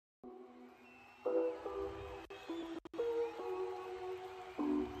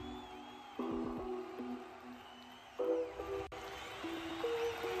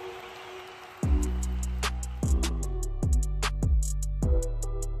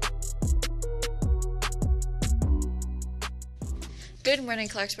Good morning,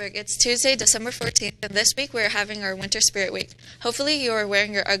 Clarksburg. It's Tuesday, December 14th, and this week we're having our Winter Spirit Week. Hopefully you are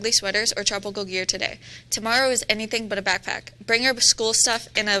wearing your ugly sweaters or tropical gear today. Tomorrow is anything but a backpack. Bring your school stuff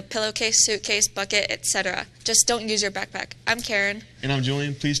in a pillowcase, suitcase, bucket, etc. Just don't use your backpack. I'm Karen. And I'm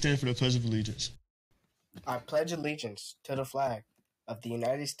Julian. Please stand for the Pledge of Allegiance. I pledge allegiance to the flag of the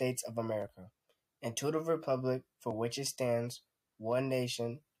United States of America and to the republic for which it stands, one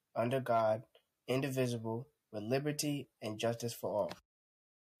nation, under God, indivisible, with liberty and justice for all.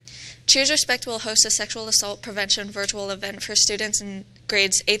 Choose Respect will host a sexual assault prevention virtual event for students in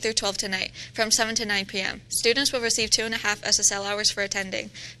grades 8 through 12 tonight from 7 to 9 p.m. Students will receive 2.5 SSL hours for attending.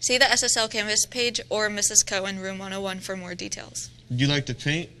 See the SSL Canvas page or Mrs. Cohen Room 101 for more details. Do you like to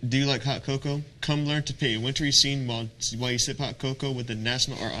paint? Do you like hot cocoa? Come learn to paint a wintry scene while you sip hot cocoa with the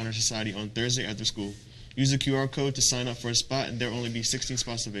National Art Honor Society on Thursday after school. Use the QR code to sign up for a spot, and there will only be 16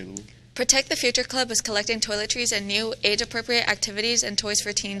 spots available. Protect the Future Club is collecting toiletries and new age-appropriate activities and toys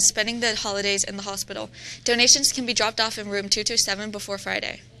for teens spending the holidays in the hospital. Donations can be dropped off in room 227 before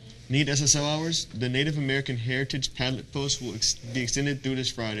Friday. Need SSL hours? The Native American Heritage Padlet Post will be extended through this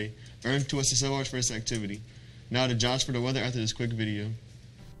Friday. Earn 2 SSL hours for this activity. Now to jobs for the weather after this quick video.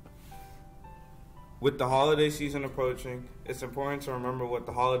 With the holiday season approaching, it's important to remember what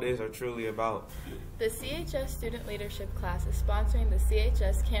the holidays are truly about. The CHS Student Leadership class is sponsoring the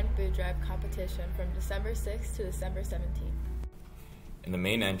CHS Canned Food Drive competition from December 6th to December 17th. In the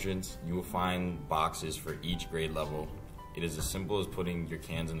main entrance, you will find boxes for each grade level. It is as simple as putting your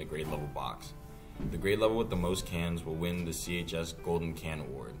cans in the grade level box. The grade level with the most cans will win the CHS Golden Can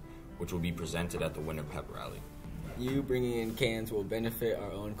Award, which will be presented at the Winter Pep Rally. You bringing in cans will benefit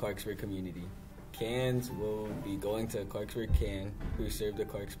our own Clarksburg community. Cans will be going to Clarksburg Can, who serve the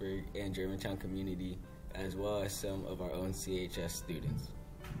Clarksburg and Germantown community, as well as some of our own CHS students.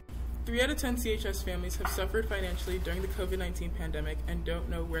 3 out of 10 CHS families have suffered financially during the COVID-19 pandemic and don't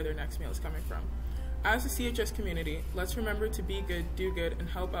know where their next meal is coming from. As a CHS community, let's remember to be good, do good, and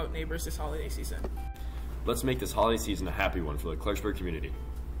help out neighbors this holiday season. Let's make this holiday season a happy one for the Clarksburg community.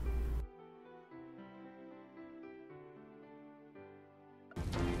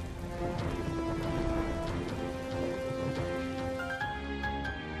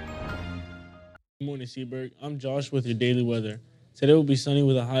 Good morning, Seaburg. I'm Josh with your daily weather. Today will be sunny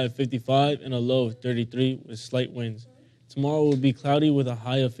with a high of 55 and a low of 33 with slight winds. Tomorrow will be cloudy with a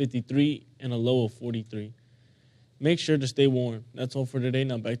high of 53 and a low of 43. Make sure to stay warm. That's all for today.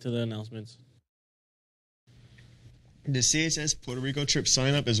 Now back to the announcements. The CHS Puerto Rico trip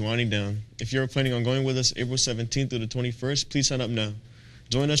sign-up is winding down. If you're planning on going with us April 17th through the 21st, please sign up now.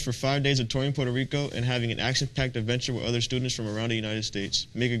 Join us for 5 days of touring Puerto Rico and having an action-packed adventure with other students from around the United States.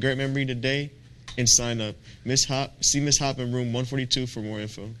 Make a great memory today and sign up. See Miss Hop in room 142 for more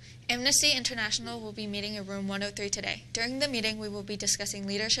info. Amnesty International will be meeting in room 103 today. During the meeting, we will be discussing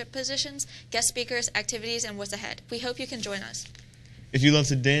leadership positions, guest speakers, activities, and what's ahead. We hope you can join us. If you love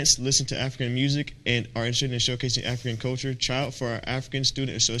to dance, listen to African music, and are interested in showcasing African culture, try out for our African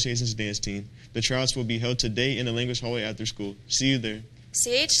Student Association's dance team. The tryouts will be held today in the language hallway after school. See you there.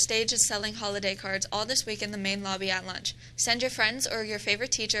 CH Stage is selling holiday cards all this week in the main lobby at lunch. Send your friends or your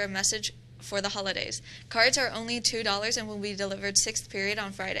favorite teacher a message for the holidays. Cards are only $2 and will be delivered 6th period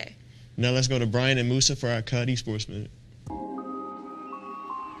on Friday. Now let's go to Brian and Musa for our Coyote Sports Minute.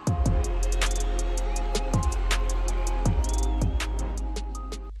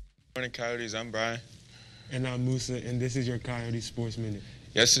 Morning, Coyotes. I'm Brian. And I'm Musa, and this is your Coyote Sports Minute.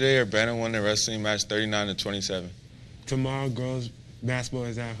 Yesterday, Urbana won the wrestling match 39-27. Tomorrow, girls basketball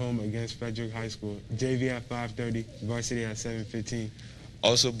is at home against Frederick High School. JV at 5:30, varsity at 7:15.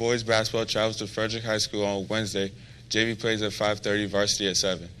 Also, boys basketball travels to Frederick High School on Wednesday. JV plays at 5:30, varsity at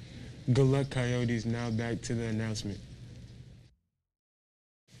 7. Good luck, Coyotes. Now back to the announcement.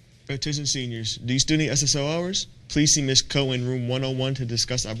 Attention seniors, do you still need SSL hours? Please see Ms. Cohen, room 101 to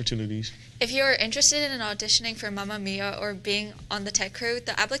discuss opportunities. If you are interested in auditioning for Mamma Mia or being on the tech crew,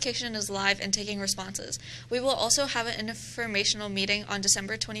 the application is live and taking responses. We will also have an informational meeting on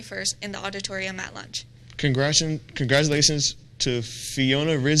December 21st in the auditorium at lunch. Congratulations to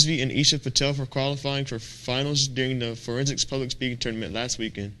Fiona Rizvi and Isha Patel for qualifying for finals during the Forensics Public Speaking Tournament last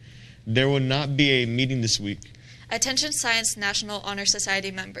weekend. There will not be a meeting this week. Attention Science National Honor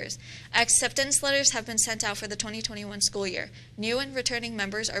Society members. Acceptance letters have been sent out for the 2021 school year. New and returning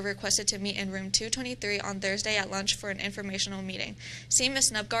members are requested to meet in room 223 on Thursday at lunch for an informational meeting. See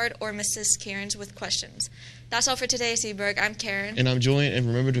Ms. Nubgard or Mrs. Cairns with questions. That's all for today, Seaburg. I'm Karen. And I'm Julian, and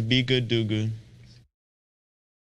remember to be good, do good.